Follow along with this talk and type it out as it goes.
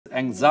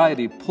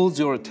anxiety pulls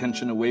your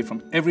attention away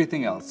from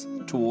everything else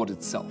toward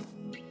itself.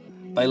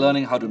 By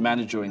learning how to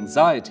manage your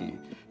anxiety,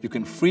 you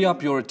can free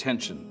up your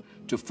attention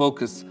to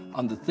focus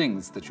on the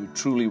things that you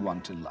truly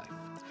want in life.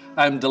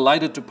 I am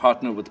delighted to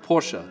partner with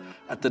Portia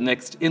at the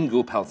next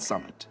In-Goop Health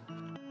Summit.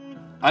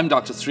 I'm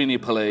Dr. Srini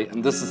Pillay,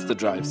 and this is the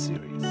Drive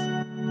series.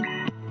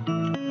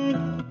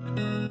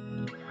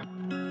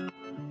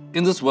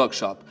 In this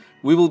workshop,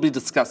 we will be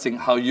discussing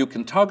how you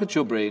can target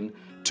your brain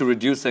to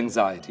reduce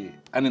anxiety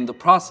and in the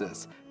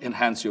process,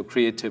 enhance your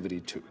creativity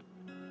too.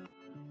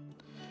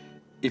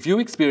 If you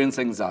experience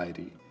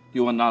anxiety,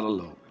 you are not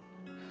alone.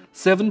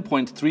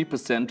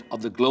 7.3%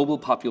 of the global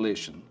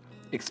population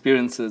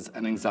experiences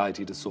an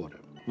anxiety disorder.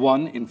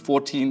 1 in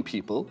 14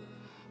 people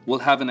will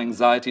have an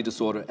anxiety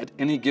disorder at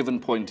any given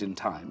point in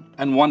time,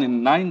 and 1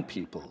 in 9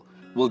 people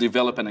will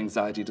develop an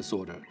anxiety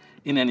disorder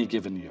in any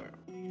given year.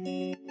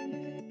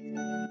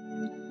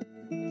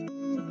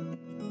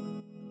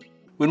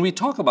 When we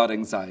talk about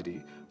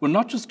anxiety, we're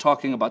not just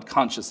talking about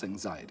conscious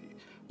anxiety,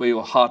 where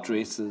your heart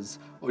races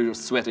or you're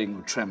sweating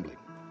or trembling.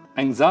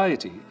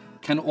 Anxiety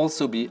can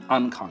also be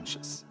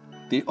unconscious.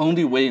 The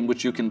only way in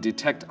which you can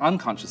detect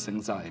unconscious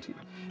anxiety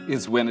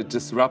is when it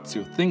disrupts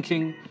your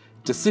thinking,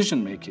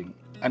 decision-making,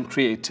 and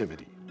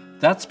creativity.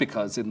 That's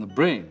because in the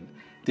brain,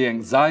 the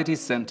anxiety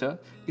center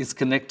is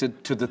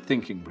connected to the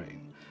thinking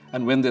brain.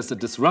 And when there's a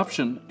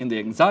disruption in the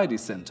anxiety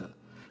center,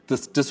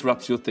 this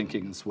disrupts your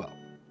thinking as well.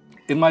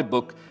 In my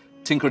book,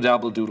 Tinker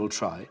Dabble Doodle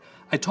Try,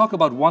 I talk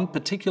about one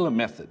particular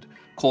method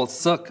called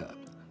CIRCA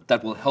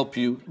that will help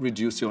you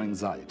reduce your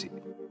anxiety.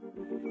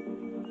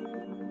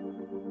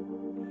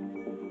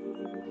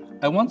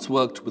 I once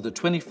worked with a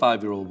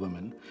 25-year-old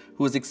woman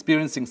who was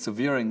experiencing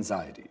severe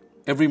anxiety.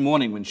 Every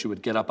morning when she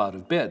would get up out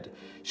of bed,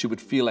 she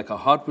would feel like her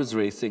heart was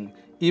racing,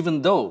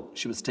 even though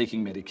she was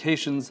taking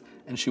medications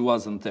and she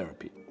was in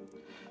therapy.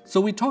 So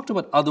we talked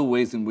about other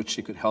ways in which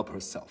she could help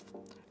herself.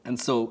 And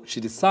so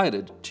she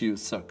decided to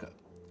use CIRCA.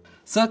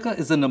 CIRCA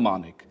is a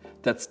mnemonic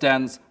that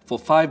stands for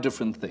 5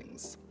 different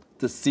things.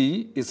 The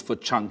C is for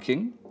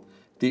chunking,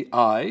 the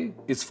I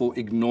is for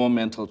ignore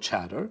mental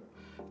chatter,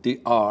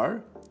 the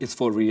R is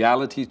for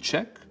reality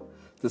check,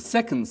 the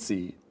second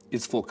C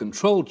is for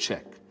control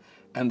check,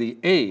 and the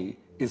A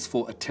is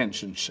for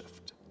attention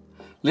shift.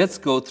 Let's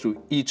go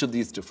through each of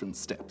these different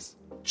steps.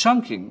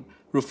 Chunking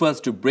refers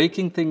to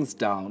breaking things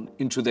down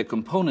into their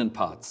component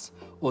parts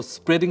or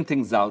spreading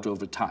things out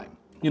over time.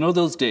 You know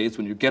those days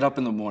when you get up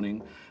in the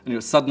morning and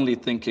you're suddenly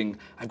thinking,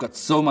 I've got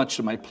so much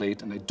on my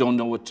plate and I don't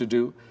know what to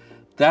do?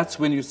 That's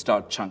when you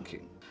start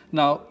chunking.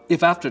 Now,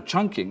 if after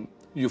chunking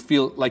you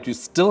feel like you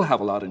still have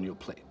a lot on your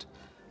plate,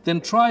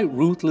 then try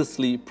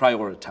ruthlessly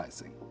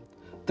prioritizing.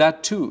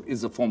 That too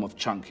is a form of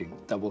chunking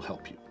that will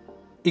help you.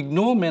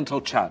 Ignore mental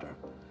chatter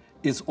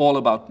is all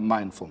about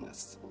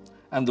mindfulness.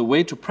 And the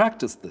way to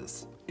practice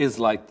this is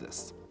like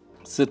this.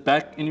 Sit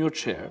back in your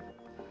chair,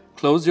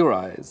 close your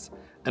eyes,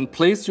 and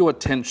place your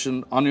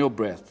attention on your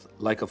breath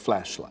like a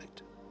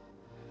flashlight.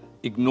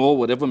 Ignore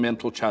whatever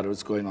mental chatter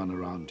is going on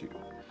around you.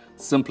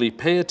 Simply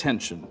pay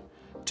attention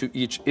to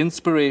each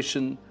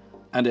inspiration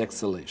and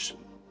exhalation.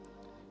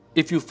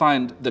 If you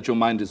find that your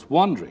mind is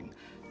wandering,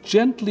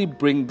 gently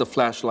bring the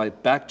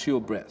flashlight back to your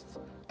breath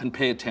and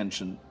pay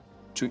attention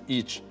to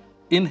each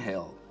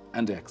inhale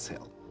and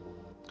exhale.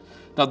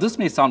 Now, this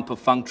may sound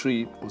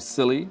perfunctory or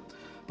silly,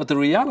 but the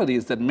reality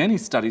is that many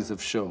studies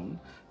have shown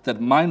that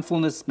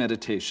mindfulness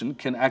meditation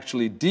can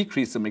actually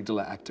decrease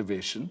amygdala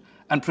activation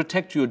and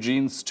protect your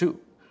genes too.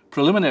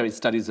 Preliminary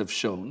studies have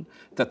shown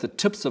that the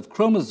tips of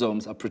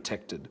chromosomes are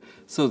protected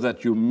so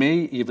that you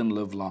may even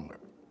live longer.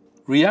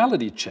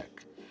 Reality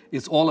check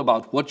is all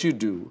about what you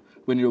do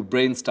when your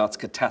brain starts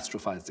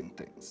catastrophizing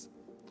things.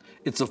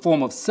 It's a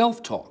form of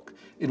self-talk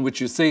in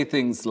which you say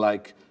things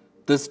like,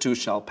 "This too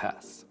shall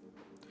pass."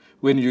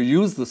 When you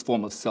use this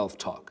form of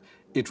self-talk,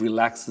 it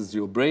relaxes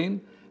your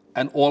brain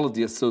and all of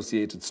the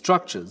associated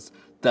structures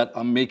that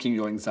are making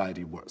your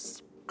anxiety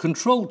worse.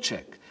 Control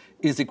check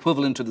is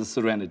equivalent to the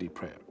serenity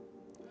prayer.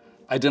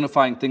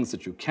 Identifying things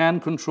that you can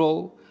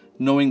control,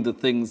 knowing the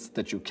things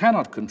that you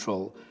cannot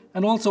control,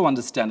 and also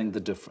understanding the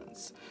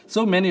difference.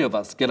 So many of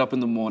us get up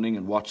in the morning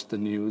and watch the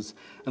news,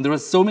 and there are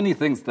so many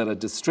things that are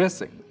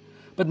distressing,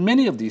 but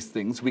many of these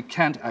things we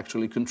can't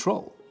actually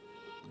control.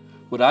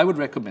 What I would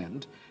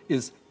recommend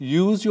is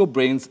use your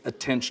brain's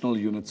attentional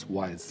units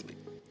wisely.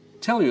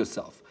 Tell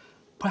yourself,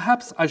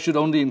 perhaps I should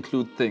only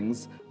include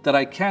things that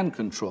I can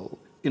control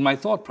in my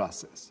thought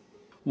process.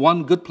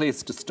 One good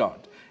place to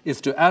start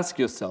is to ask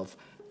yourself,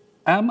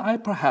 am I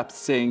perhaps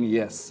saying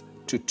yes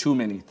to too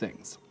many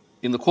things?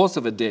 In the course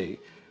of a day,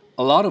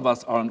 a lot of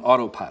us are on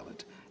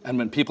autopilot, and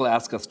when people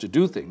ask us to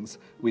do things,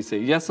 we say,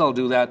 yes, I'll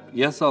do that,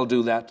 yes, I'll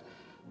do that.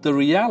 The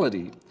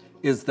reality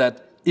is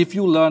that if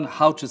you learn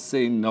how to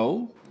say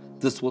no,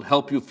 this will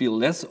help you feel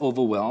less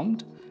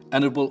overwhelmed,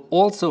 and it will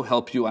also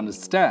help you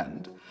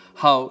understand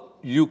how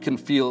you can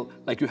feel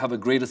like you have a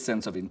greater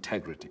sense of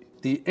integrity.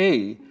 The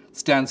A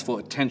stands for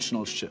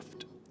attentional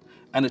shift.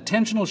 An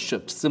attentional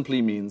shift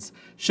simply means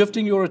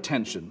shifting your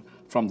attention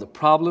from the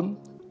problem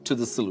to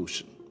the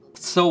solution.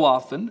 So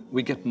often,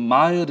 we get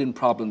mired in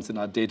problems in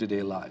our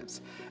day-to-day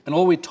lives, and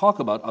all we talk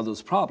about are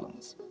those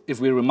problems. If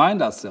we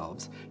remind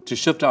ourselves to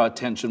shift our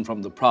attention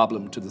from the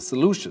problem to the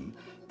solution,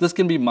 this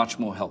can be much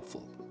more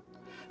helpful.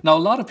 Now, a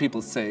lot of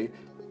people say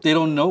they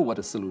don't know what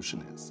a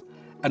solution is.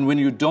 And when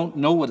you don't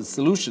know what a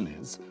solution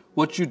is,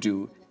 what you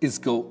do is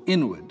go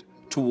inward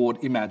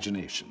toward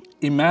imagination.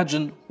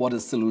 Imagine what a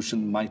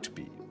solution might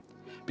be.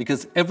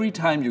 Because every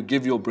time you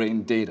give your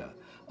brain data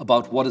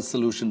about what a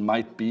solution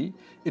might be,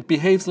 it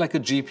behaves like a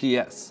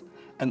GPS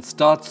and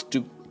starts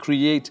to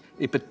create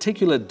a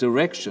particular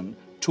direction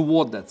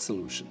toward that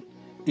solution.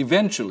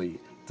 Eventually,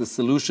 the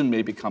solution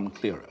may become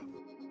clearer.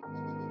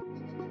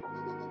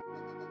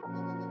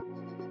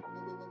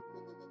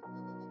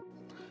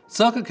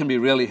 CIRCA can be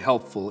really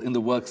helpful in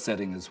the work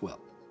setting as well.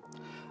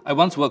 I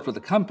once worked with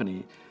a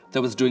company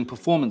that was doing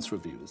performance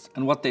reviews,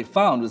 and what they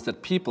found was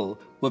that people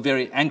were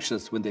very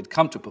anxious when they'd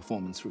come to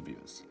performance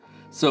reviews.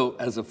 So,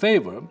 as a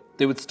favor,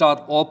 they would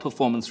start all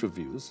performance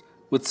reviews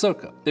with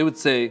CIRCA. They would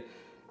say,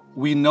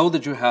 "We know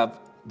that you have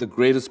the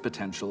greatest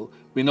potential.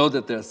 We know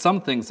that there are some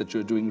things that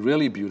you're doing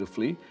really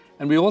beautifully,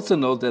 and we also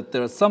know that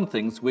there are some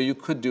things where you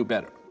could do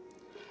better.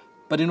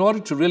 But in order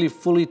to really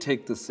fully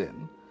take this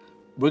in,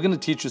 we're going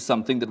to teach you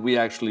something that we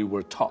actually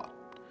were taught.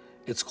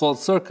 It's called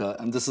CIRCA,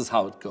 and this is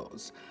how it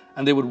goes."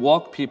 And they would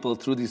walk people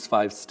through these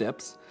 5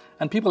 steps,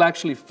 and people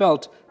actually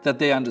felt that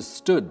they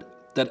understood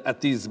that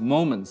at these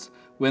moments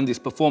when these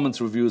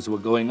performance reviews were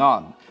going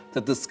on,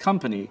 that this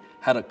company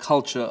had a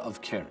culture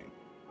of caring.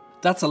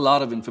 That's a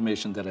lot of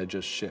information that I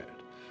just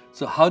shared.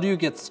 So how do you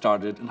get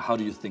started, and how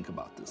do you think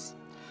about this?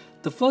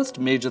 The first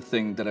major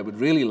thing that I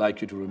would really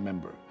like you to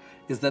remember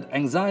is that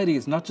anxiety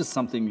is not just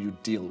something you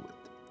deal with.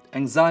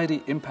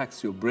 Anxiety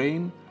impacts your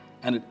brain,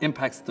 and it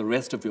impacts the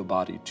rest of your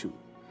body too.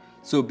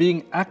 So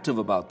being active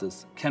about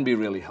this can be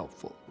really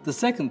helpful. The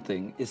second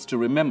thing is to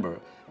remember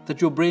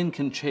that your brain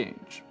can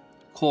change,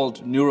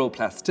 called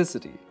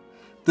neuroplasticity.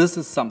 This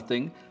is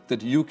something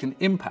that you can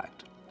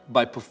impact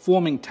by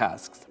performing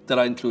tasks that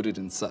are included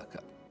in CIRCA.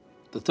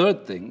 The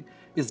third thing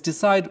is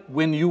decide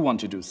when you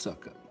want to do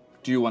CIRCA.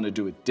 Do you want to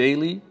do it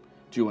daily?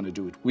 Do you want to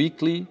do it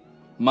weekly,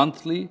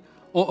 monthly,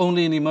 or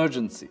only in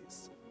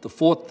emergencies? The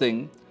fourth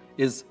thing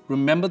is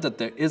remember that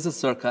there is a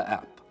CIRCA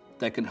app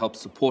that can help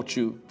support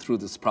you through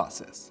this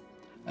process.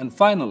 And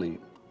finally,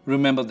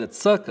 remember that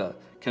CIRCA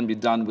can be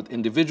done with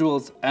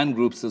individuals and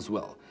groups as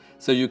well.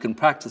 So you can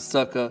practice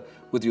CIRCA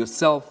with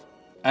yourself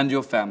and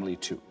your family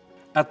too.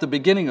 At the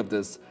beginning of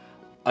this,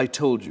 I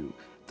told you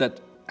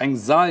that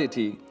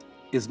anxiety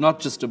is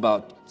not just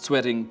about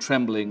sweating,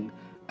 trembling,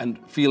 and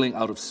feeling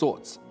out of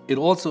sorts. It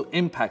also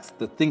impacts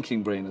the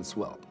thinking brain as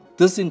well.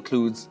 This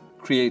includes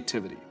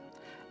creativity.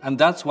 And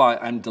that's why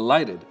I'm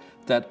delighted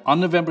that on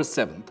November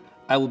 7th,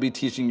 I will be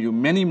teaching you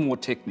many more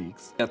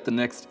techniques at the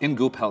next In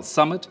Goop Health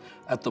Summit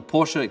at the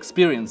Porsche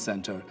Experience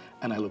Center,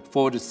 and I look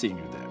forward to seeing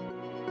you there.